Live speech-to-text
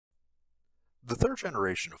The third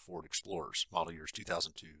generation of Ford Explorers, model years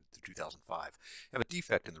 2002 through 2005, have a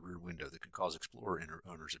defect in the rear window that can cause Explorer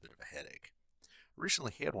owners a bit of a headache. I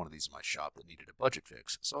recently had one of these in my shop that needed a budget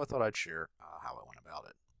fix, so I thought I'd share how I went about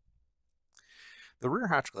it. The rear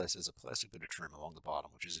hatch glass has a plastic bit of trim along the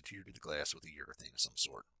bottom, which is adhered to the glass with a urethane of some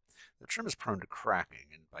sort. The trim is prone to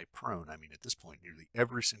cracking, and by prone, I mean at this point nearly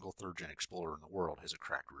every single third-gen Explorer in the world has a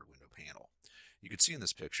cracked rear window panel. You can see in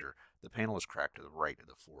this picture, the panel is cracked to the right of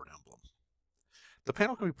the Ford emblem. The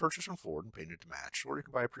panel can be purchased from Ford and painted to match, or you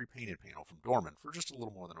can buy a pre-painted panel from Dorman for just a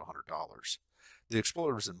little more than $100. The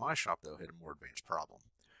Explorers in my shop, though, had a more advanced problem.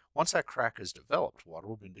 Once that crack is developed, water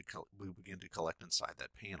will begin to collect inside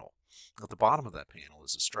that panel. At the bottom of that panel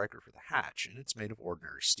is a striker for the hatch, and it's made of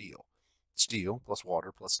ordinary steel. Steel plus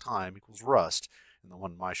water plus time equals rust, and the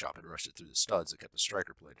one in my shop had rusted through the studs that kept the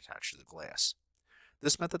striker plate attached to the glass.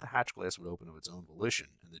 This meant that the hatch glass would open of its own volition,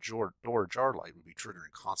 and the door jar light would be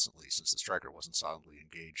triggering constantly since the striker wasn't solidly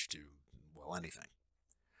engaged to, well, anything.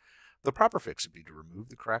 The proper fix would be to remove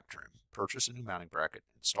the cracked trim, purchase a new mounting bracket,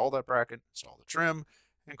 install that bracket, install the trim,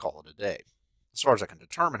 and call it a day. As far as I can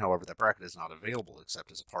determine, however, that bracket is not available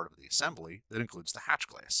except as a part of the assembly that includes the hatch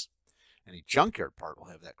glass. Any junkyard part will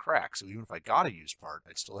have that crack, so even if I got a used part,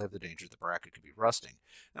 I'd still have the danger the bracket could be rusting,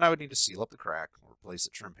 and I would need to seal up the crack or replace the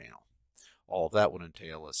trim panel. All of that would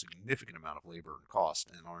entail a significant amount of labor and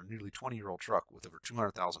cost, and on a nearly 20-year-old truck with over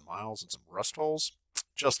 200,000 miles and some rust holes,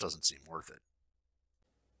 just doesn't seem worth it.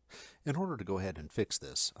 In order to go ahead and fix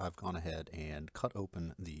this, I've gone ahead and cut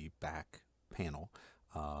open the back panel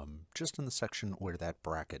just in the section where that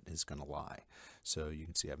bracket is going to lie. So you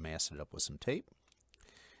can see I've masked it up with some tape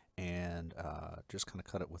and just kind of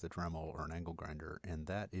cut it with a Dremel or an angle grinder, and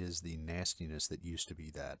that is the nastiness that used to be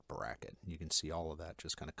that bracket. You can see all of that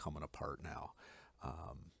just kind of coming apart now,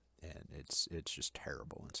 and it's just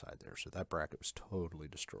terrible inside there. So that bracket was totally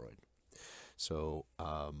destroyed. So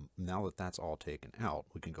now that that's all taken out,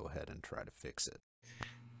 we can go ahead and try to fix it.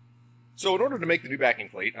 So in order to make the new backing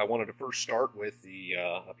plate, I wanted to first start with the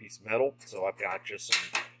a piece of metal. So I've got just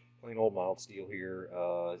some plain old mild steel here.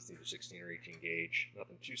 It's either 16 or 18 gauge,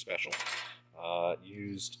 nothing too special.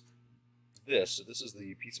 Used this. So this is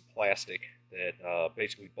the piece of plastic that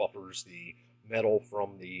basically buffers the metal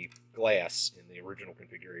from the glass in the original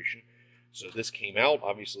configuration. So this came out.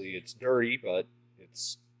 Obviously it's dirty, but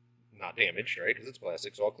it's not damaged, right? Because it's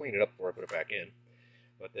plastic. So I'll clean it up before I put it back in.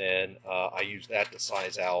 But then I use that to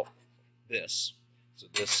size out this. So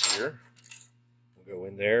this here will go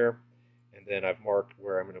in there, and then I've marked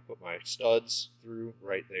where I'm going to put my studs through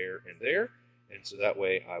right there and there, and so that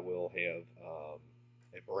way I will have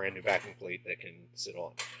a brand new backing plate that can sit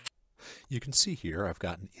on. You can see here I've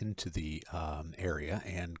gotten into the area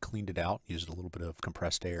and cleaned it out, used a little bit of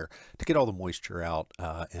compressed air to get all the moisture out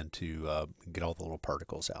and to get all the little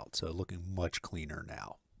particles out. So looking much cleaner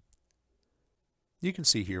now. You can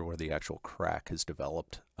see here where the actual crack has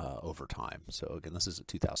developed over time. So again, this is a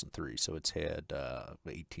 2003, so it's had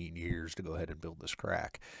 18 years to go ahead and build this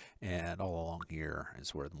crack. And all along here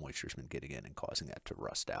is where the moisture's been getting in and causing that to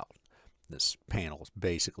rust out. This panel is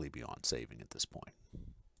basically beyond saving at this point.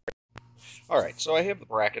 All right, so I have the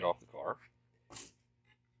bracket off the car.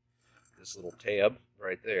 This little tab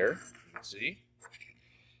right there, you can see.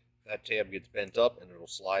 That tab gets bent up and it'll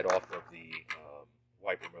slide off of the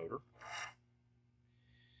wiper motor.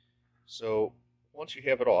 So once you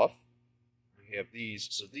have it off, you have these.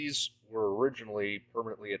 So these were originally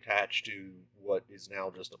permanently attached to what is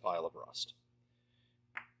now just a pile of rust.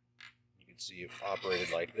 You can see it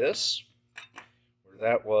operated like this, where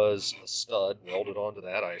that was a stud welded onto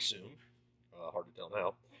that, I assume. Hard to tell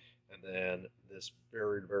now. And then this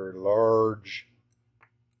very, very large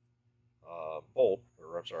bolt,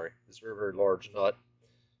 or I'm sorry, this very, very large nut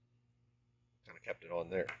kind of kept it on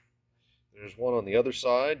there. There's one on the other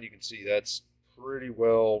side. You can see that's pretty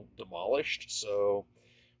well demolished, so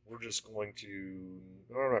we're just going to,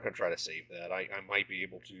 I'm not going to try to save that. I might be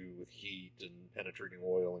able to with heat and penetrating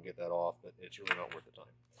oil and get that off, but it's really not worth the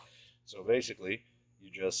time. So basically, you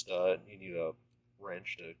just, you need a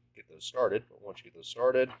wrench to get those started, but once you get those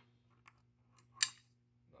started,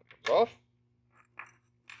 that comes off,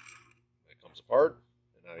 that comes apart,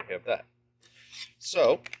 and now you have that.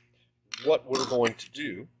 So, what we're going to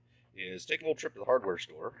do is take a little trip to the hardware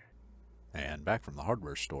store. And back from the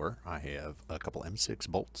hardware store, I have a couple M6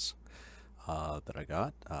 bolts that I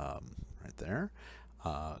got right there,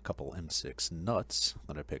 a couple M6 nuts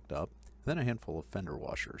that I picked up, then a handful of fender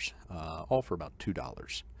washers, all for about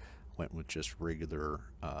 $2. Went with just regular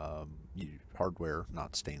hardware,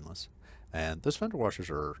 not stainless. And those fender washers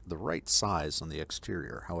are the right size on the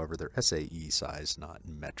exterior. However, they're SAE size, not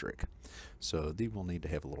metric. So they will need to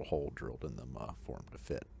have a little hole drilled in them for them to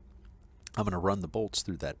fit. I'm going to run the bolts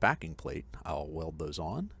through that backing plate. I'll weld those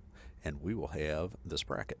on, and we will have this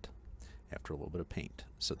bracket after a little bit of paint.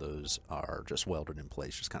 So those are just welded in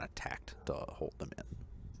place, just kind of tacked to hold them in.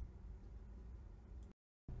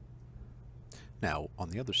 Now, on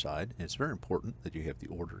the other side, it's very important that you have the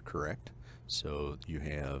order correct. So you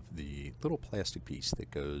have the little plastic piece that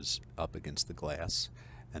goes up against the glass,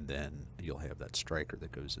 and then you'll have that striker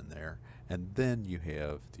that goes in there, and then you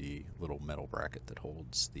have the little metal bracket that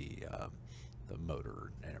holds the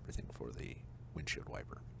motor and everything for the windshield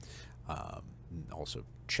wiper. Also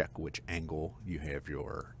check which angle you have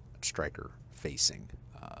your striker facing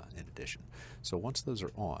in addition. So once those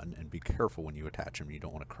are on, and be careful when you attach them, you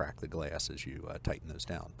don't want to crack the glass as you tighten those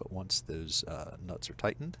down, but once those nuts are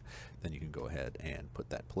tightened, then you can go ahead and put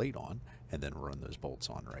that plate on and then run those bolts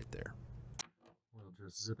on right there. We'll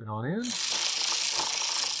just zip it on in.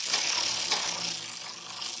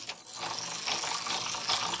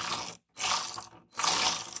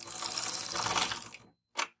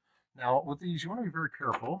 Now, with these, you want to be very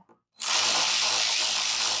careful.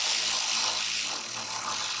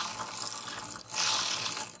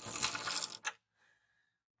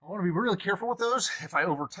 I want to be really careful with those. If I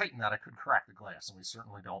over tighten that, I could crack the glass, and we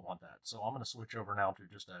certainly don't want that. So I'm going to switch over now to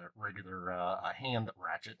just a regular hand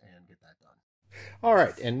ratchet and get that done. All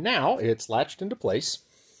right, and now it's latched into place,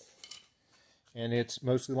 and it's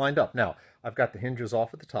mostly lined up. Now, I've got the hinges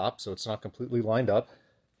off at the top, so it's not completely lined up.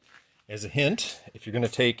 As a hint, if you're going to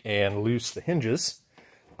take and loose the hinges,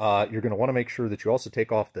 you're going to want to make sure that you also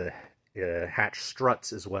take off the hatch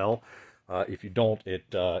struts as well. If you don't,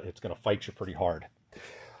 it's going to fight you pretty hard.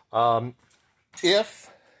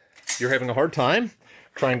 If you're having a hard time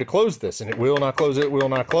trying to close this, and it will not close, and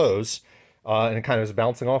it kind of is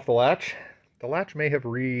bouncing off the latch may have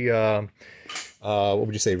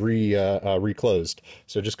reclosed.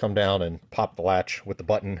 So just come down and pop the latch with the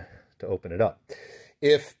button to open it up.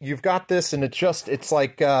 If you've got this and it's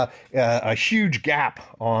like a huge gap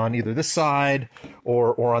on either this side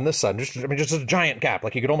or on this side, just a giant gap,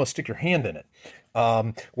 like you could almost stick your hand in it.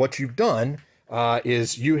 What you've done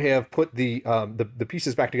is you have put the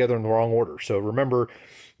pieces back together in the wrong order. So remember,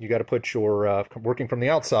 you got to put your, working from the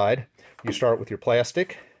outside, you start with your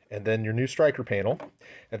plastic, and then your new striker panel.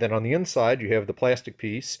 And then on the inside, you have the plastic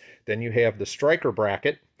piece, then you have the striker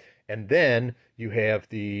bracket, and then you have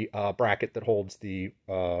the bracket that holds the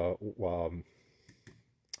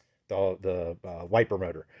wiper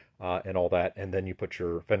motor and all that, and then you put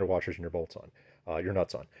your fender washers and your bolts on, your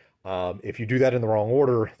nuts on. If you do that in the wrong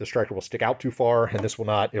order, the striker will stick out too far, and this will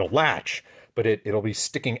not, it'll latch, but it'll be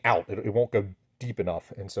sticking out. It won't go deep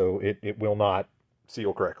enough, and so it will not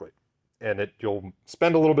seal correctly. And you'll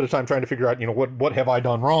spend a little bit of time trying to figure out, what have I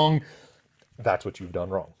done wrong? That's what you've done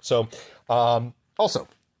wrong. So, also,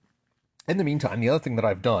 in the meantime, the other thing that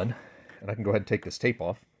I've done, and I can go ahead and take this tape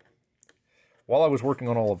off, while I was working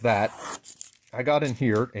on all of that, I got in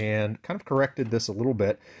here and kind of corrected this a little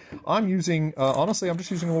bit. I'm using, honestly, I'm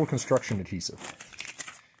just using a little construction adhesive.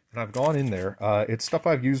 And I've gone in there. It's stuff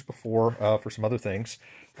I've used before for some other things.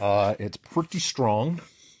 It's pretty strong.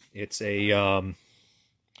 It's a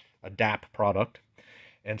DAP product.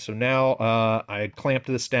 And so now I clamped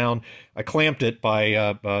this down. I clamped it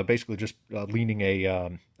by basically just leaning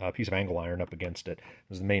a piece of angle iron up against it.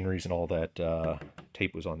 This is the main reason all that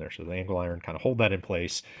tape was on there. So the angle iron kind of hold that in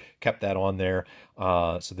place, kept that on there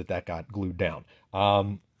so that got glued down.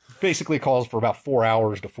 Basically calls for about 4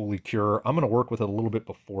 hours to fully cure. I'm going to work with it a little bit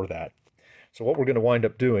before that. So what we're going to wind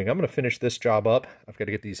up doing, I'm going to finish this job up. I've got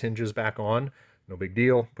to get these hinges back on. No big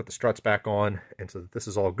deal. Put the struts back on, and so that this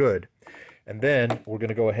is all good. And then we're going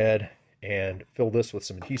to go ahead and fill this with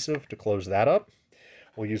some adhesive to close that up.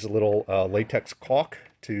 We'll use a little latex caulk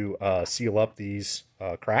to seal up these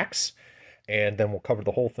cracks, and then we'll cover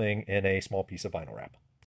the whole thing in a small piece of vinyl wrap.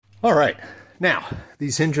 All right, now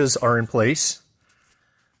these hinges are in place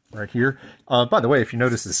right here. By the way, if you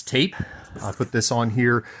notice this tape, I put this on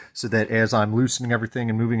here so that as I'm loosening everything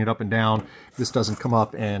and moving it up and down, this doesn't come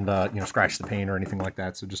up and scratch the paint or anything like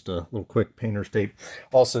that. So just a little quick painter's tape.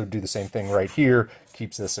 Also do the same thing right here.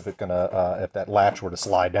 Keeps this, if that latch were to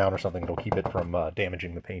slide down or something, it'll keep it from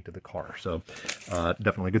damaging the paint of the car. So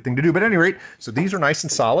definitely a good thing to do. But at any rate, so these are nice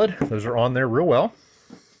and solid. Those are on there real well.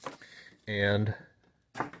 And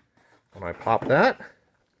when I pop that,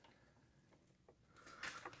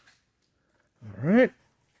 all right,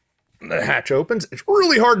 the hatch opens. It's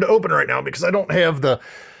really hard to open right now because I don't have the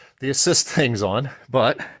assist things on,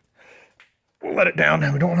 but we'll let it down.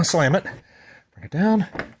 We don't want to slam it. Bring it down,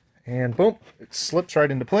 and boom, it slips right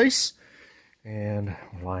into place. And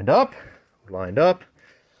we're lined up,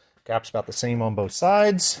 Gap's about the same on both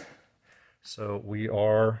sides. So we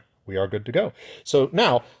are good to go. So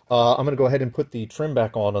now I'm going to go ahead and put the trim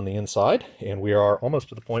back on the inside, and we are almost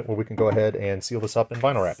to the point where we can go ahead and seal this up and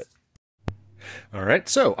vinyl wrap it. All right,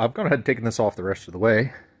 so I've gone ahead and taken this off the rest of the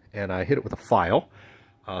way, and I hit it with a file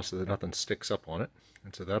so that nothing sticks up on it,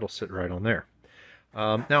 and so that'll sit right on there.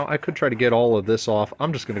 Now I could try to get all of this off.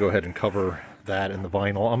 I'm just going to go ahead and cover that in the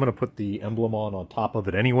vinyl. I'm going to put the emblem on top of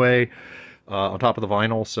it anyway, on top of the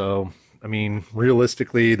vinyl. So I mean,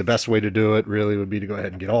 realistically, the best way to do it really would be to go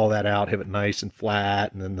ahead and get all that out, have it nice and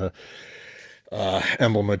flat, and then the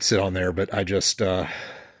emblem would sit on there. But I just, you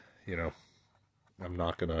know, I'm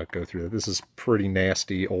not going to go through that. This is pretty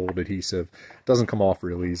nasty old adhesive. It doesn't come off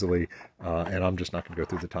real easily, and I'm just not going to go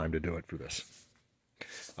through the time to do it for this.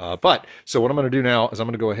 So what I'm going to do now is I'm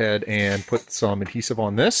going to go ahead and put some adhesive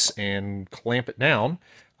on this and clamp it down.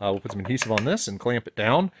 We'll put some adhesive on this and clamp it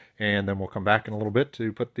down, and then we'll come back in a little bit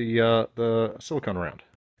to put the silicone around.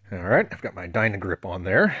 All right, I've got my Dynagrip on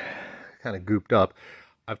there, kind of gooped up.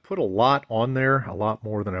 I've put a lot on there, a lot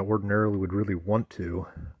more than I ordinarily would really want to,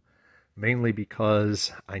 mainly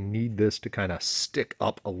because I need this to kind of stick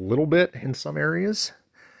up a little bit in some areas,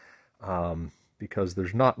 because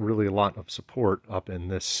there's not really a lot of support up in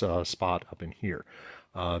this spot up in here.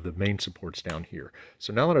 The main support's down here.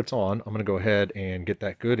 So now that it's on, I'm going to go ahead and get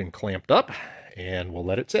that good and clamped up, and we'll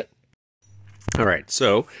let it sit. All right,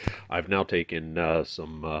 so I've now taken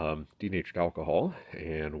some denatured alcohol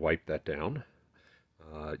and wiped that down.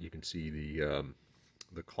 You can see the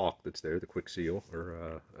caulk that's there, the quick seal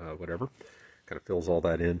or whatever, kind of fills all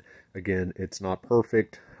that in. Again, it's not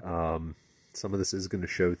perfect. Some of this is going to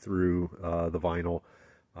show through the vinyl.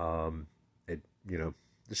 You know,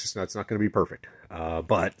 it's not going to be perfect.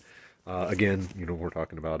 But again, you know, we're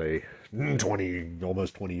talking about a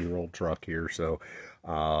almost 20-year-old truck here. So,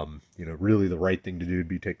 you know, really the right thing to do would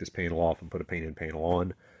be take this panel off and put a painted panel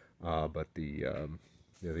on. But the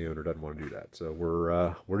owner doesn't want to do that. So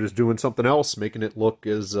we're just doing something else, making it look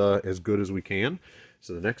as good as we can.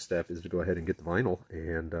 So the next step is to go ahead and get the vinyl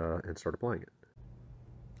and start applying it.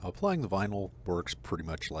 Applying the vinyl works pretty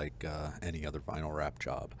much like any other vinyl wrap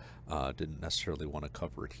job. Didn't necessarily want to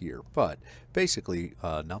cover it here, but basically,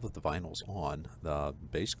 now that the vinyl's on,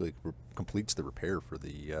 basically completes the repair for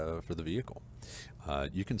the vehicle.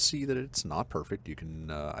 You can see that it's not perfect. You can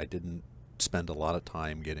I didn't spend a lot of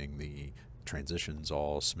time getting the transitions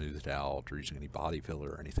all smoothed out or using any body filler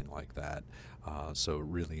or anything like that. So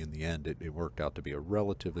really in the end it worked out to be a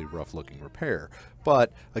relatively rough looking repair.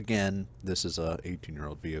 But again, this is a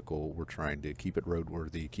 18-year-old vehicle. We're trying to keep it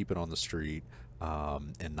roadworthy, keep it on the street,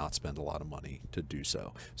 and not spend a lot of money to do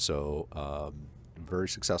so. So very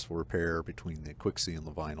successful repair between the quick seal and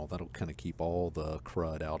the vinyl. That'll kind of keep all the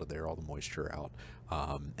crud out of there, all the moisture out,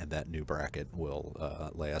 and that new bracket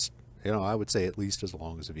will last, you know, I would say at least as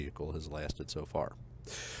long as the vehicle has lasted so far.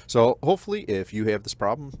 So hopefully if you have this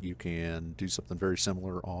problem, you can do something very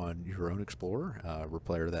similar on your own Explorer,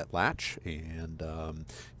 repair that latch, and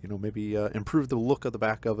you know, maybe improve the look of the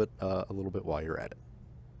back of it a little bit while you're at it.